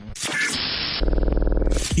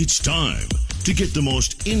It's time to get the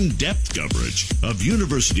most in-depth coverage of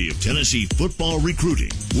University of Tennessee football recruiting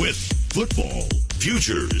with Football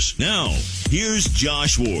Futures. Now, here's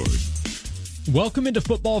Josh Ward. Welcome into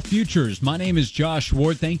Football Futures. My name is Josh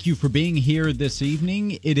Ward. Thank you for being here this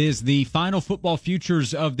evening. It is the final Football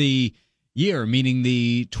Futures of the year, meaning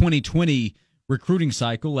the 2020 recruiting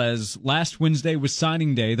cycle, as last Wednesday was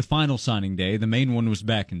signing day, the final signing day. The main one was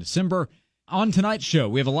back in December. On tonight's show,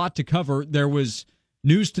 we have a lot to cover. There was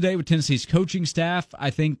news today with Tennessee's coaching staff. I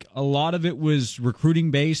think a lot of it was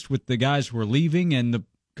recruiting-based with the guys who are leaving and the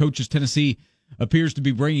coaches Tennessee appears to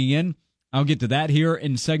be bringing in. I'll get to that here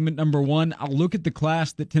in segment number one. I'll look at the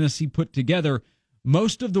class that Tennessee put together.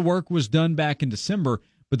 Most of the work was done back in December,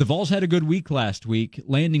 but the Vols had a good week last week,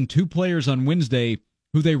 landing two players on Wednesday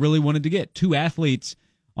who they really wanted to get, two athletes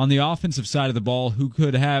on the offensive side of the ball who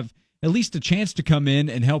could have at least a chance to come in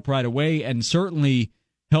and help right away and certainly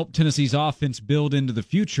help Tennessee's offense build into the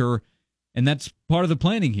future. And that's part of the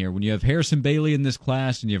planning here. When you have Harrison Bailey in this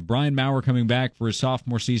class and you have Brian Maurer coming back for his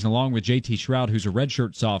sophomore season along with J.T. Shroud, who's a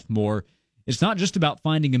redshirt sophomore, it's not just about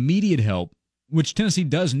finding immediate help, which Tennessee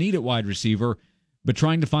does need at wide receiver, but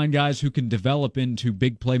trying to find guys who can develop into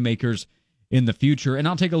big playmakers in the future. And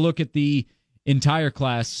I'll take a look at the entire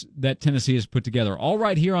class that Tennessee has put together. All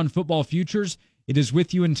right here on Football Futures. It is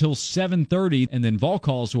with you until 7:30, and then Vol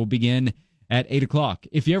calls will begin at 8 o'clock.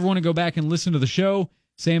 If you ever want to go back and listen to the show,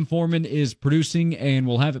 Sam Foreman is producing, and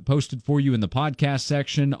we'll have it posted for you in the podcast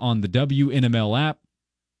section on the WNML app,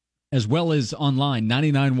 as well as online,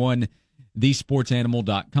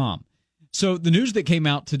 991thesportsanimal.com. So the news that came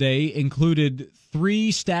out today included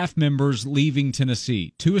 3 staff members leaving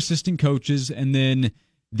Tennessee, 2 assistant coaches, and then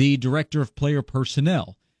the director of player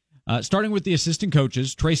personnel. Starting with the assistant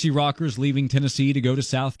coaches, Tracy Rocker's leaving Tennessee to go to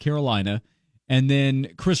South Carolina, and then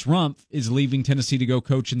Chris Rumpf is leaving Tennessee to go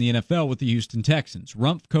coach in the NFL with the Houston Texans.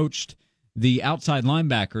 Rumpf coached the outside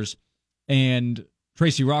linebackers, and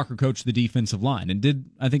Tracy Rocker coached the defensive line, and did,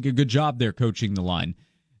 I think, a good job there coaching the line.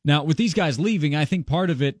 Now, with these guys leaving, I think part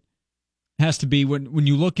of it has to be when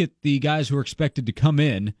you look at the guys who are expected to come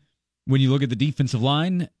in, when you look at the defensive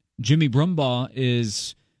line, Jimmy Brumbaugh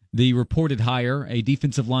is the reported hire, a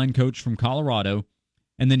defensive line coach from Colorado,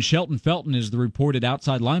 and then Shelton Felton is the reported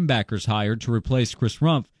outside linebackers hired to replace Chris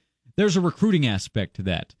Rumpf. There's a recruiting aspect to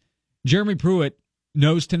that. Jeremy Pruitt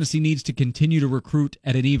knows Tennessee needs to continue to recruit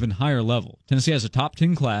at an even higher level. Tennessee has a top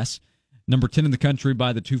 10 class, number 10 in the country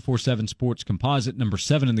by the 247 Sports Composite, number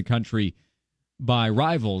 7 in the country by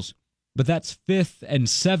Rivals, but that's 5th and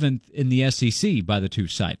 7th in the SEC by the two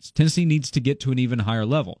sites. Tennessee needs to get to an even higher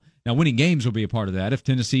level. Now, winning games will be a part of that. If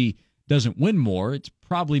Tennessee doesn't win more, it's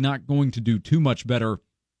probably not going to do too much better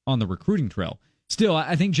on the recruiting trail. Still,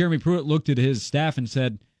 I think Jeremy Pruitt looked at his staff and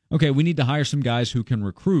said, okay, we need to hire some guys who can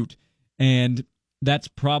recruit, and that's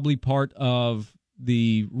probably part of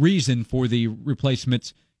the reason for the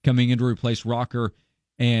replacements coming in to replace Rocker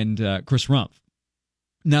and Chris Rumpf.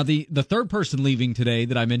 Now, the third person leaving today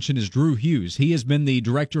that I mentioned is Drew Hughes. He has been the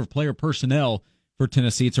director of player personnel for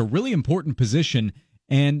Tennessee. It's a really important position,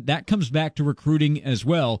 and that comes back to recruiting as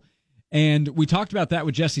well. And we talked about that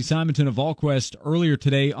with Jesse Simonton of Volquest earlier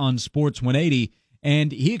today on Sports 180,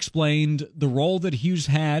 and he explained the role that Hughes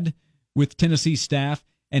had with Tennessee staff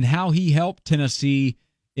and how he helped Tennessee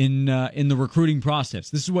in the recruiting process.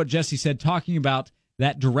 This is what Jesse said, talking about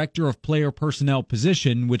that director of player personnel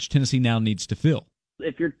position, which Tennessee now needs to fill.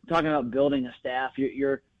 If you're talking about building a staff,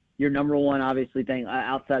 your number one, obviously, thing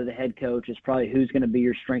outside of the head coach is probably who's going to be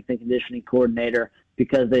your strength and conditioning coordinator,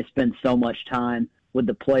 because they spend so much time with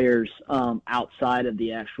the players outside of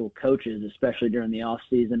the actual coaches, especially during the off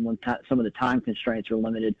season when some of the time constraints are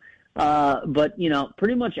limited. But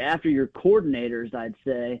pretty much after your coordinators, I'd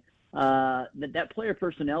say that player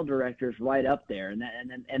personnel director is right up there, and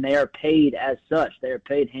they are paid as such. They are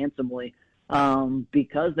paid handsomely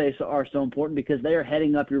because they are so important, because they are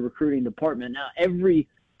heading up your recruiting department. Now, every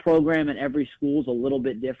program and every school is a little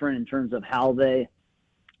bit different in terms of how they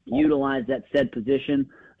utilize that said position.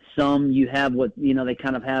 Some you have what, they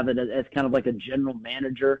kind of have it as kind of like a general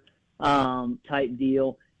manager type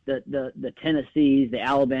deal. The Tennessees, the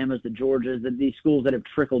Alabamas, the Georgias, these schools that have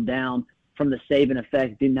trickled down from the Saban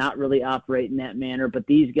effect do not really operate in that manner. But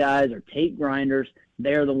these guys are tape grinders.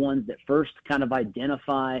 They're the ones that first kind of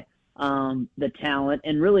identify the talent,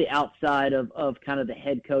 and really outside of kind of the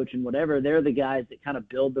head coach and whatever, they're the guys that kind of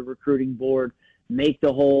build the recruiting board, make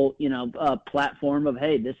the whole, platform of,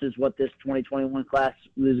 hey, this is what this 2021 class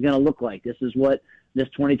is going to look like. This is what this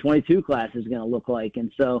 2022 class is going to look like.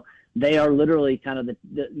 And so they are literally kind of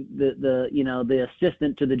the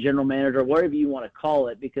assistant to the general manager, whatever you want to call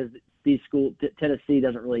it, because these schools, Tennessee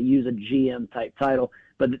doesn't really use a GM type title,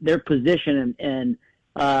 but their position and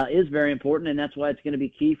is very important, and that's why it's going to be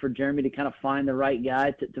key for Jeremy to kind of find the right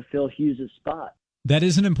guy to fill Hughes' spot. That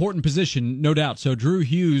is an important position, no doubt. So Drew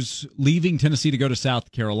Hughes leaving Tennessee to go to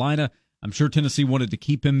South Carolina. I'm sure Tennessee wanted to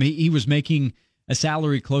keep him. He was making a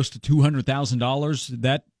salary close to $200,000.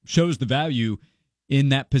 That shows the value in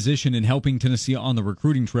that position in helping Tennessee on the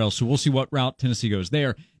recruiting trail. So we'll see what route Tennessee goes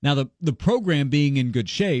there. Now, the program being in good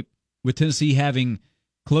shape, with Tennessee having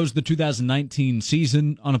closed the 2019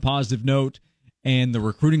 season on a positive note, and the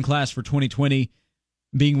recruiting class for 2020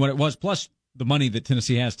 being what it was, plus the money that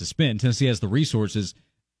Tennessee has to spend. Tennessee has the resources.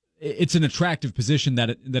 It's an attractive position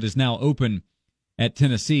that is now open at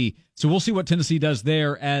Tennessee. So we'll see what Tennessee does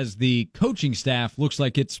there, as the coaching staff looks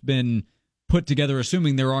like it's been put together,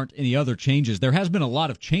 assuming there aren't any other changes. There has been a lot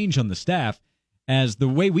of change on the staff, as the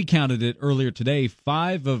way we counted it earlier today,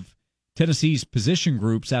 5 of Tennessee's position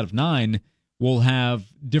groups out of 9 will have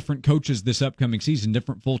different coaches this upcoming season,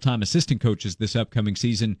 different full-time assistant coaches this upcoming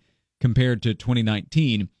season compared to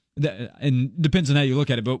 2019. And depends on how you look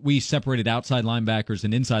at it, but we separated outside linebackers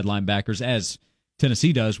and inside linebackers, as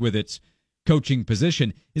Tennessee does with its coaching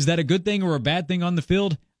position. Is that a good thing or a bad thing on the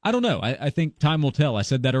field? I don't know. I think time will tell. I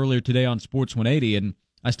said that earlier today on Sports 180, and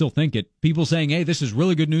I still think it. People saying, hey, this is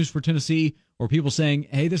really good news for Tennessee, or people saying,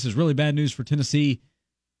 hey, this is really bad news for Tennessee.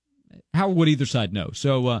 How would either side know?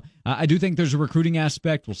 So I do think there's a recruiting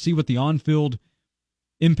aspect. We'll see what the on-field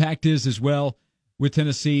impact is as well with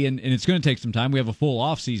Tennessee, and it's going to take some time. We have a full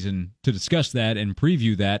offseason to discuss that and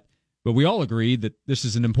preview that, but we all agree that this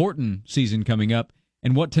is an important season coming up,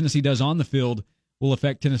 and what Tennessee does on the field will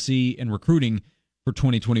affect Tennessee in recruiting for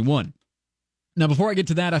 2021. Now, before I get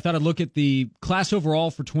to that, I thought I'd look at the class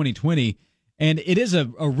overall for 2020, and it is a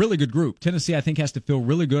really good group. Tennessee, I think, has to feel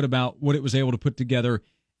really good about what it was able to put together,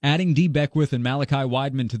 adding Dee Beckwith and Malachi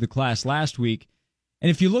Weidman to the class last week.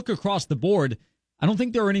 And if you look across the board, I don't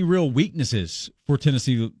think there are any real weaknesses for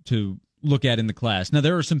Tennessee to look at in the class. Now,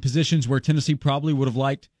 there are some positions where Tennessee probably would have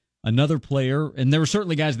liked another player, and there were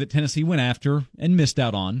certainly guys that Tennessee went after and missed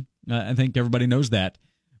out on. I think everybody knows that.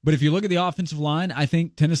 But if you look at the offensive line, I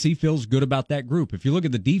think Tennessee feels good about that group. If you look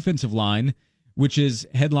at the defensive line, which is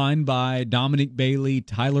headlined by Dominic Bailey,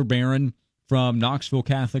 Tyler Barron from Knoxville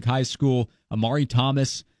Catholic High School, Amari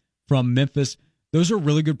Thomas from Memphis, those are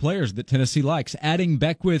really good players that Tennessee likes. Adding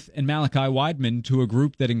Beckwith and Malachi Weidman to a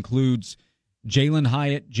group that includes Jalen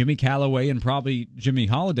Hyatt, Jimmy Callaway, and probably Jimmy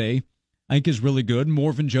Holiday, I think is really good.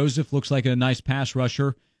 Morven Joseph looks like a nice pass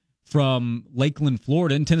rusher from Lakeland,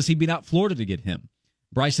 Florida, and Tennessee beat out Florida to get him.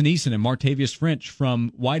 Bryson Eason and Martavius French from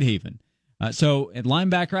Whitehaven. So at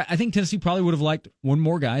linebacker, I think Tennessee probably would have liked one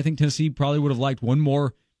more guy. I think Tennessee probably would have liked one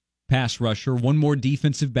more pass rusher, one more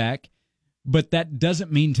defensive back. But that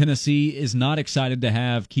doesn't mean Tennessee is not excited to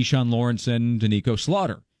have Keyshawn Lawrence and Danico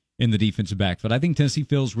Slaughter in the defensive backfield. I think Tennessee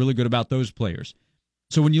feels really good about those players.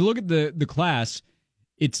 So when you look at the class,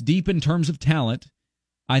 it's deep in terms of talent.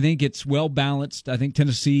 I think it's well balanced. I think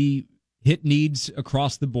Tennessee hit needs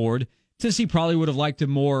across the board. Tennessee probably would have liked a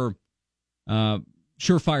more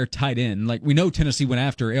surefire tight end. Like, we know Tennessee went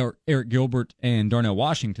after Eric Gilbert and Darnell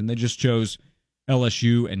Washington. They just chose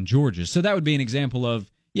LSU and Georgia. So that would be an example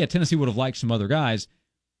of, yeah, Tennessee would have liked some other guys.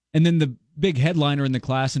 And then the big headliner in the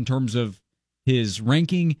class in terms of his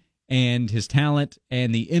ranking and his talent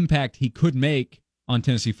and the impact he could make on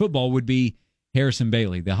Tennessee football would be Harrison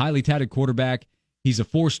Bailey, the highly touted quarterback. He's a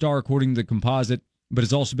 4-star according to the composite, but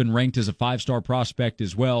has also been ranked as a 5-star prospect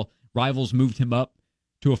as well. Rivals moved him up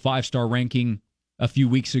to a 5-star ranking a few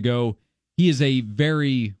weeks ago. He is a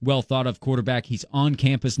very well thought of quarterback. He's on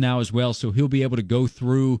campus now as well, so he'll be able to go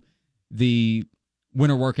through the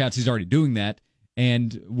winter workouts. He's already doing that,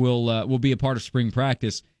 and will be a part of spring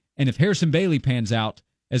practice. And if Harrison Bailey pans out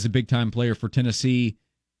as a big-time player for Tennessee,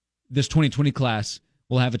 this 2020 class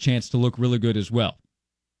will have a chance to look really good as well.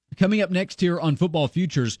 Coming up next here on Football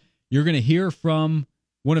Futures, you're going to hear from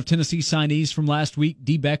one of Tennessee's signees from last week,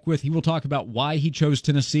 Dee Beckwith. He will talk about why he chose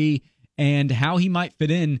Tennessee and how he might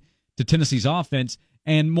fit in to Tennessee's offense,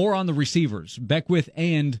 and more on the receivers, Beckwith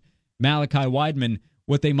and Malachi Weidman,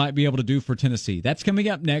 what they might be able to do for Tennessee. That's coming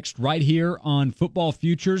up next right here on Football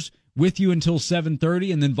Futures, with you until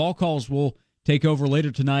 7:30, and then Vol Calls will take over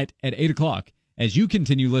later tonight at 8 o'clock as you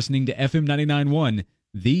continue listening to FM 99.1,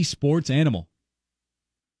 The Sports Animal.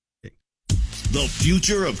 The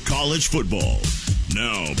future of college football.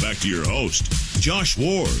 Now, back to your host, Josh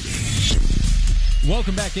Ward.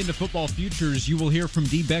 Welcome back into Football Futures. You will hear from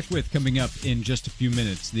Dee Beckwith coming up in just a few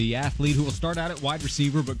minutes. The athlete who will start out at wide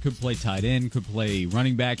receiver but could play tight end, could play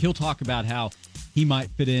running back. He'll talk about how he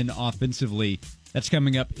might fit in offensively That's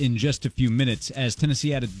coming up in just a few minutes as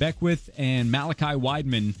Tennessee added Beckwith and Malachi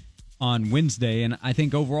Weidman on Wednesday. And I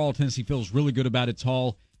think overall Tennessee feels really good about its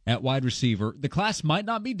haul at wide receiver. The class might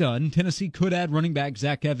not be done. Tennessee could add running back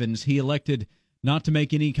Zach Evans. He elected not to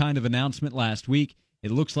make any kind of announcement last week.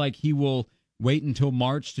 It looks like he will wait until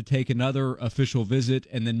March to take another official visit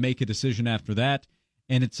and then make a decision after that.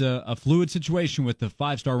 And it's a fluid situation with the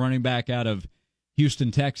five-star running back out of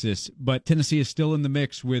Houston, Texas, but Tennessee is still in the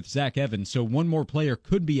mix with Zach Evans. So one more player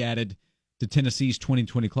could be added to Tennessee's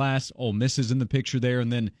 2020 class. Ole Miss is in the picture there,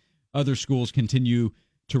 and then other schools continue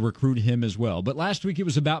to recruit him as well. But last week it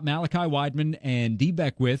was about Malachi Weidman and Dee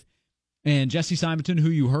Beckwith and Jesse Simonton, who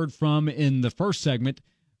you heard from in the first segment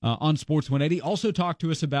on Sports 180, also talked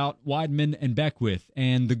to us about Weidman and Beckwith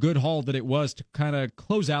and the good haul that it was to kind of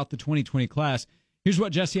close out the 2020 class. Here's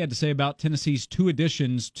what Jesse had to say about Tennessee's two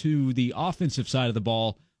additions to the offensive side of the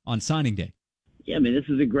ball on signing day. Yeah, I mean, this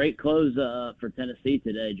is a great close for Tennessee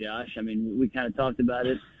today, Josh. I mean, we kind of talked about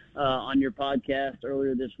it on your podcast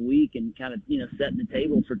earlier this week and kind of, setting the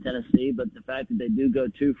table for Tennessee. But the fact that they do go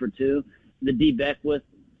 2 for 2, the Dee Beckwith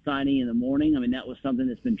signing in the morning, I mean, that was something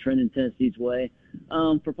that's been trending Tennessee's way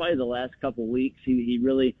for probably the last couple of weeks. He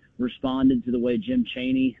really responded to the way Jim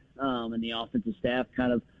Chaney and the offensive staff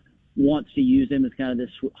kind of wants to use him as kind of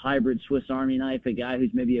this hybrid Swiss Army knife, a guy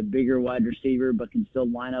who's maybe a bigger wide receiver but can still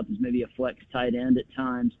line up as maybe a flex tight end at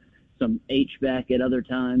times, some H-back at other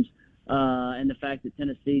times. And the fact that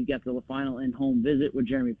Tennessee got the final in-home visit with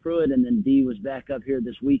Jeremy Pruitt, and then D was back up here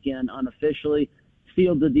this weekend unofficially,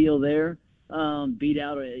 sealed the deal there, beat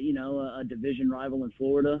out a division rival in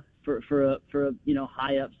Florida for a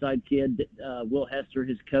high upside kid. Will Hester,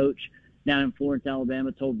 his coach, down in Florence,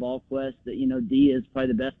 Alabama, told Volquest that, D is probably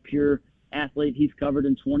the best pure athlete he's covered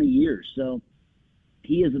in 20 years. So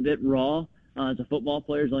he is a bit raw as a football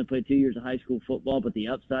player. He's only played 2 years of high school football, but the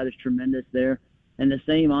upside is tremendous there. And the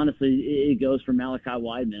same, honestly, it goes for Malachi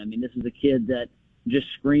Weidman. I mean, this is a kid that just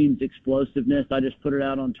screams explosiveness. I just put it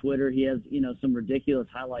out on Twitter. He has, some ridiculous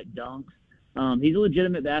highlight dunks. He's a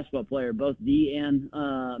legitimate basketball player. Both Dee and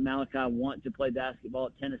Malachi want to play basketball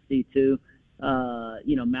at Tennessee, too.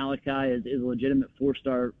 Malachi is a legitimate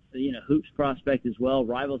four-star, hoops prospect as well.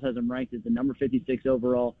 Rivals has him ranked as the number 56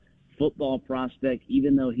 overall football prospect,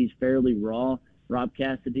 even though he's fairly raw. Rob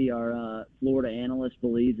Cassidy, our Florida analyst,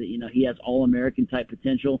 believes that, he has All-American type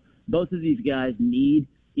potential. Both of these guys need,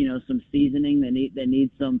 some seasoning. They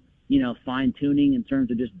need some, fine-tuning in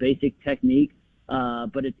terms of just basic technique.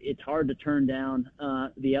 But it's hard to turn down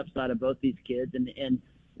the upside of both these kids. And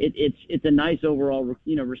it's a nice overall,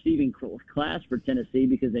 receiving class for Tennessee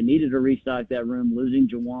because they needed to restock that room, losing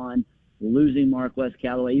Jawan, losing Marquez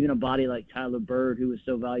Callaway, even a body like Tyler Bird, who was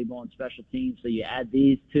so valuable on special teams. So you add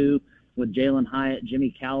these two with Jalen Hyatt,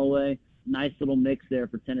 Jimmy Callaway, nice little mix there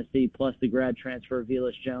for Tennessee, plus the grad transfer of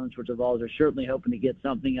Velus Jones, which the Vols are certainly hoping to get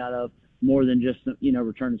something out of more than just,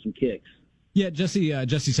 returning some kicks. Yeah,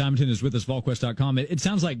 Jesse Simonton is with us, Volquest.com. It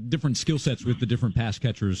sounds like different skill sets with the different pass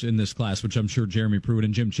catchers in this class, which I'm sure Jeremy Pruitt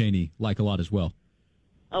and Jim Chaney like a lot as well.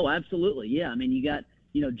 Oh, absolutely. Yeah, I mean, you got,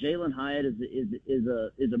 Jalen Hyatt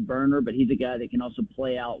is a burner, but he's a guy that can also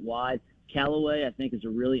play out wide. Callaway, I think, is a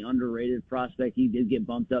really underrated prospect. He did get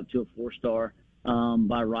bumped up to a 4-star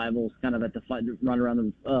by Rivals, kind of at the run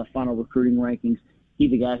around the final recruiting rankings.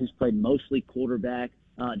 He's a guy who's played mostly quarterback,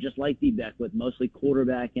 just like Dee Beckwith, mostly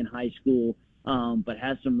quarterback in high school, but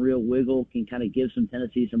has some real wiggle, can kind of give some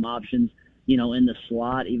Tennessee some options, in the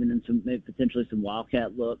slot, even in some potentially some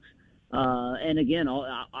wildcat looks. And again,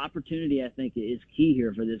 opportunity, I think, is key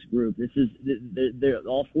here for this group. This is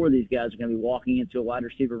all four of these guys are going to be walking into a wide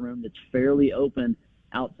receiver room that's fairly open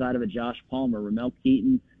outside of a Josh Palmer. Ramel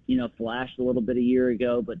Keaton, flashed a little bit a year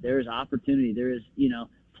ago, but there's opportunity. There is,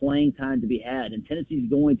 playing time to be had. And Tennessee's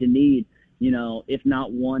going to need, if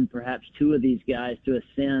not one, perhaps two of these guys to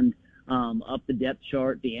ascend up the depth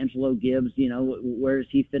chart. D'Angelo Gibbs, where does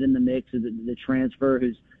he fit in the mix? The transfer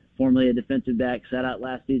who's formerly a defensive back, sat out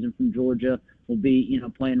last season from Georgia, will be,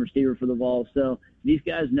 playing receiver for the Vols. So these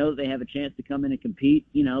guys know that they have a chance to come in and compete,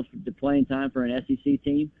 for the playing time for an SEC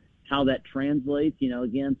team. How that translates,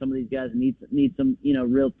 again, some of these guys need some,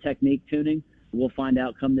 real technique tuning. We'll find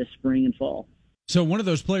out come this spring and fall. So one of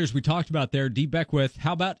those players we talked about there, Dee Beckwith,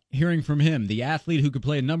 how about hearing from him, the athlete who could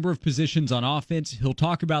play a number of positions on offense? He'll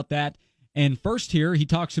talk about that. And first here, he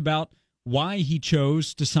talks about why he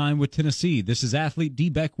chose to sign with Tennessee. This is athlete Dee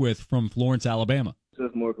Beckwith from Florence, Alabama. It's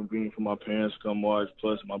just more convenient for my parents to come watch,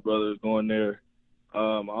 plus my brother is going there. I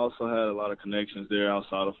also had a lot of connections there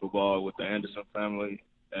outside of football with the Anderson family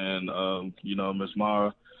and, Miss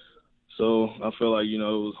Mara. So I feel like, it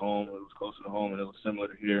was home, it was closer to home, and it was similar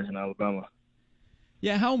to here in Alabama.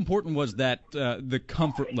 Yeah, how important was that, the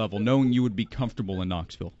comfort level, knowing you would be comfortable in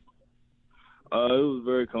Knoxville? It was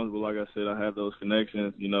very comfortable. Like I said, I had those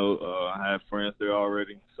connections. I had friends there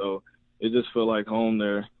already, so it just felt like home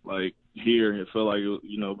there. Like here, it felt like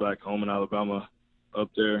back home in Alabama, up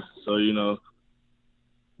there. So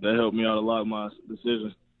that helped me out a lot in my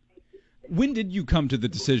decision. When did you come to the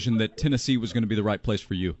decision that Tennessee was going to be the right place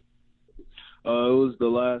for you? It was the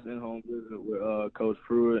last in-home visit with Coach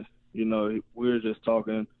Pruitt. We were just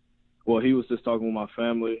talking. Well, he was just talking with my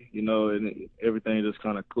family, and everything just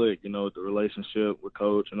kind of clicked, the relationship with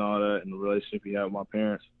Coach and all that, and the relationship he had with my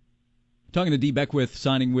parents. Talking to Dee Beckwith,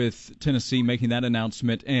 signing with Tennessee, making that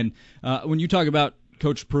announcement. And when you talk about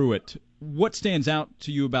Coach Pruitt, what stands out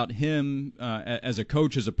to you about him as a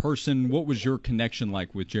coach, as a person? What was your connection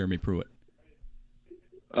like with Jeremy Pruitt?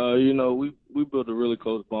 We built a really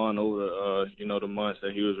close bond over the months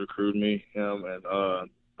that he was recruiting me, him and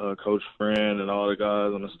Coach Friend and all the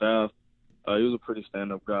guys on the staff. He was a pretty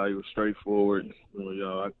stand-up guy. He was straightforward.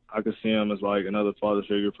 I could see him as like another father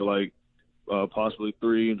figure for like possibly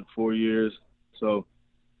 3 to 4 years. So,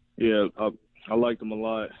 yeah, I liked him a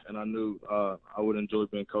lot, and I knew I would enjoy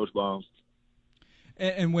being coached by him.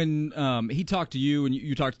 And when he talked to you and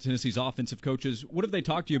you talked to Tennessee's offensive coaches, what have they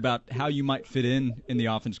talked to you about how you might fit in the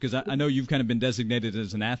offense? Because I know you've kind of been designated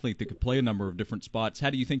as an athlete that could play a number of different spots. How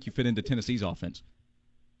do you think you fit into Tennessee's offense?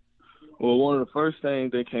 Well, one of the first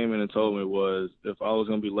things they came in and told me was if I was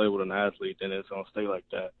going to be labeled an athlete, then it's going to stay like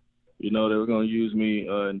that. They were going to use me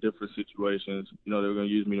in different situations. They were going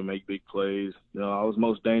to use me to make big plays. I was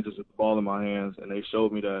most dangerous with the ball in my hands, and they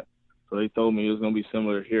showed me that. So they told me it was going to be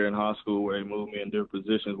similar here in high school where they moved me in different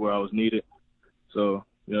positions where I was needed. So,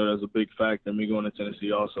 that's a big factor in me going to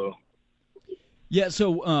Tennessee also. Yeah,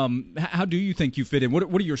 so how do you think you fit in? What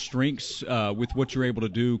are your strengths with what you're able to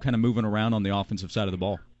do kind of moving around on the offensive side of the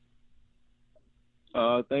ball?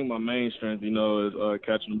 I think my main strength, is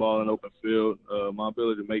catching the ball in open field, my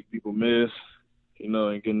ability to make people miss,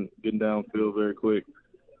 and getting downfield very quick.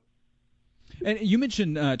 And you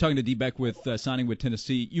mentioned, talking to Dee Beckwith, signing with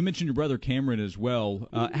Tennessee, you mentioned your brother Cameron as well.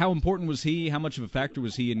 How important was he? How much of a factor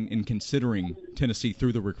was he in considering Tennessee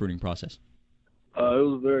through the recruiting process? It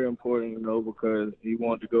was very important, because he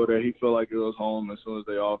wanted to go there. He felt like it was home as soon as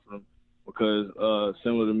they offered him because,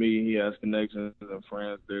 similar to me, he has connections and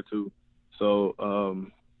friends there too. So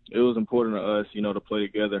it was important to us, to play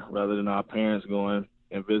together rather than our parents going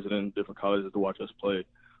and visiting different colleges to watch us play.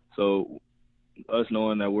 So us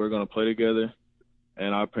knowing that we're going to play together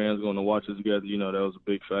and our parents going to watch us together, that was a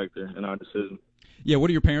big factor in our decision. Yeah, what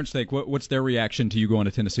do your parents think? What's their reaction to you going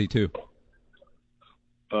to Tennessee too?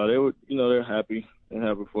 They were, they're happy. They're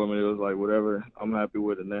happy for me. It was like whatever I'm happy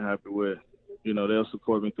with and they're happy with. They'll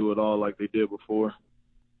support me through it all like they did before.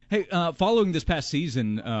 Hey, following this past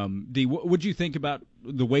season, Dee, what would you think about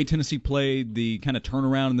the way Tennessee played, the kind of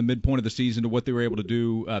turnaround in the midpoint of the season to what they were able to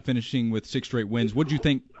do, finishing with 6 straight wins? What did you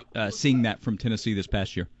think seeing that from Tennessee this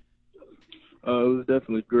past year? It was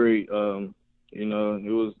definitely great. It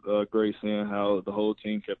was great seeing how the whole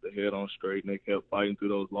team kept their head on straight and they kept fighting through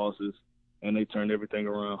those losses, and they turned everything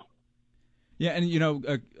around. Yeah, and,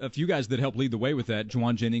 a few guys that helped lead the way with that,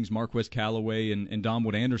 Juwan Jennings, Marquez Callaway, and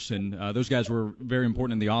Donwood Anderson, those guys were very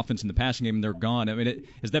important in the offense and the passing game, and they're gone. I mean,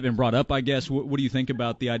 has that been brought up, I guess? What do you think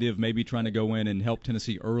about the idea of maybe trying to go in and help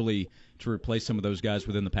Tennessee early to replace some of those guys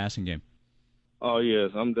within the passing game? Oh,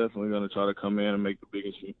 yes. I'm definitely going to try to come in and make the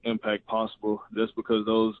biggest impact possible just because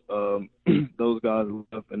those guys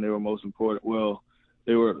left and they were most important. Well,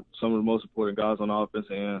 they were some of the most important guys on the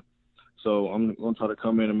offensive end. So I'm going to try to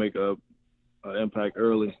come in and make a impact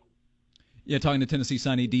early. Yeah, talking to Tennessee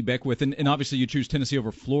signee Dee Beckwith, and obviously you choose Tennessee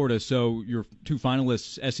over Florida, so your 2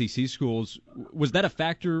 finalists, SEC schools. Was that a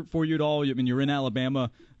factor for you at all? I mean, you're in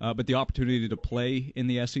Alabama, but the opportunity to play in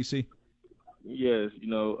the SEC? Yes,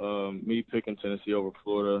 me picking Tennessee over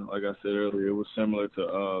Florida, like I said earlier, it was similar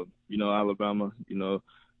to, Alabama.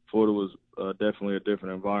 Florida was definitely a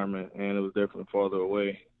different environment, and it was definitely farther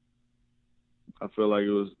away. I feel like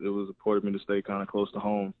it was important for me to stay kind of close to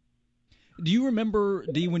home. Do you remember,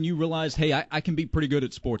 Dee, when you realized, hey, I can be pretty good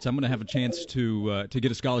at sports. I'm going to have a chance to get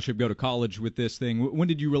a scholarship, go to college with this thing. When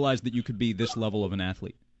did you realize that you could be this level of an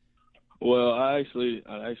athlete? Well, I actually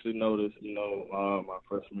noticed, my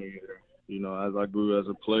freshman year, as I grew as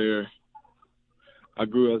a player, and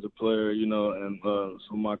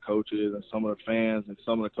some of my coaches and some of the fans and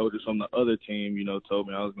some of the coaches from the other team, told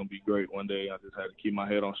me I was going to be great one day. I just had to keep my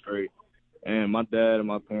head on straight. And my dad and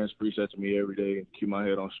my parents preached that to me every day, keep my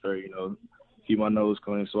head on straight, keep my nose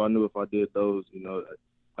clean. So I knew if I did those, the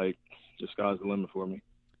sky's the limit for me.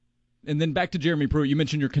 And then back to Jeremy Pruitt. You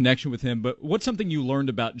mentioned your connection with him, but what's something you learned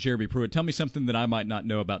about Jeremy Pruitt? Tell me something that I might not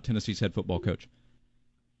know about Tennessee's head football coach.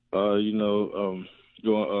 Resulting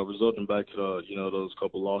back to those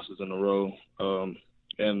couple losses in a row,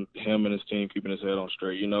 and him and his team keeping his head on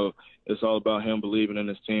straight. It's all about him believing in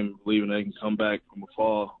his team, believing they can come back from a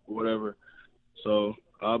fall or whatever. So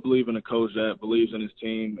I believe in a coach that believes in his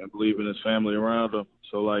team and believes in his family around him.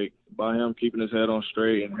 So, by him keeping his head on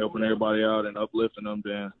straight and helping everybody out and uplifting them,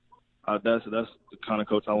 then that's the kind of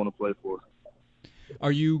coach I want to play for.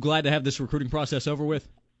 Are you glad to have this recruiting process over with?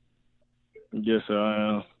 Yes, sir,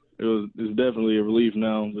 I am. It's definitely a relief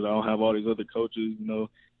now that I don't have all these other coaches,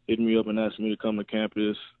 hitting me up and asking me to come to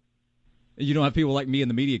campus. You don't have people like me in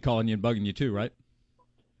the media calling you and bugging you too, right?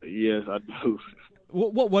 Yes, I do.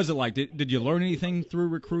 What was it like? Did you learn anything through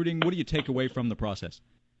recruiting? What do you take away from the process?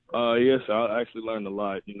 Yes, I actually learned a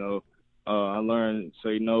lot. I learned to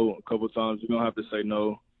say no a couple of times. You don't have to say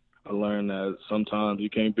no. I learned that sometimes you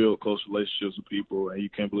can't build close relationships with people, and you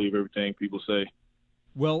can't believe everything people say.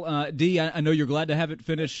 Well, Dee, I know you're glad to have it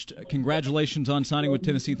finished. Congratulations on signing with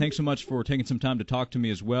Tennessee. Thanks so much for taking some time to talk to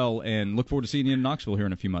me as well, and look forward to seeing you in Knoxville here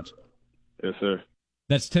in a few months. Yes, sir.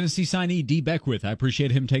 That's Tennessee signee Dee Beckwith. I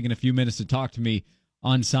appreciate him taking a few minutes to talk to me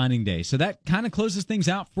on signing day. So that kind of closes things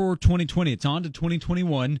out for 2020. It's on to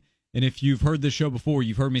 2021, and if you've heard this show before,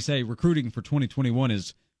 you've heard me say recruiting for 2021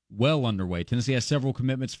 is well underway. Tennessee has several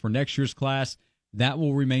commitments for next year's class. That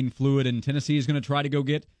will remain fluid, and Tennessee is going to try to go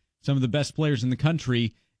get some of the best players in the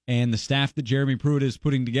country, and the staff that Jeremy Pruitt is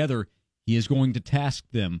putting together, he is going to task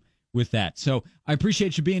them with that. So I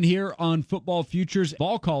appreciate you being here on Football Futures.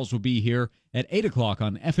 Ball Calls will be here at 8 o'clock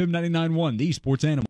on FM 99.1, the Sports Animal.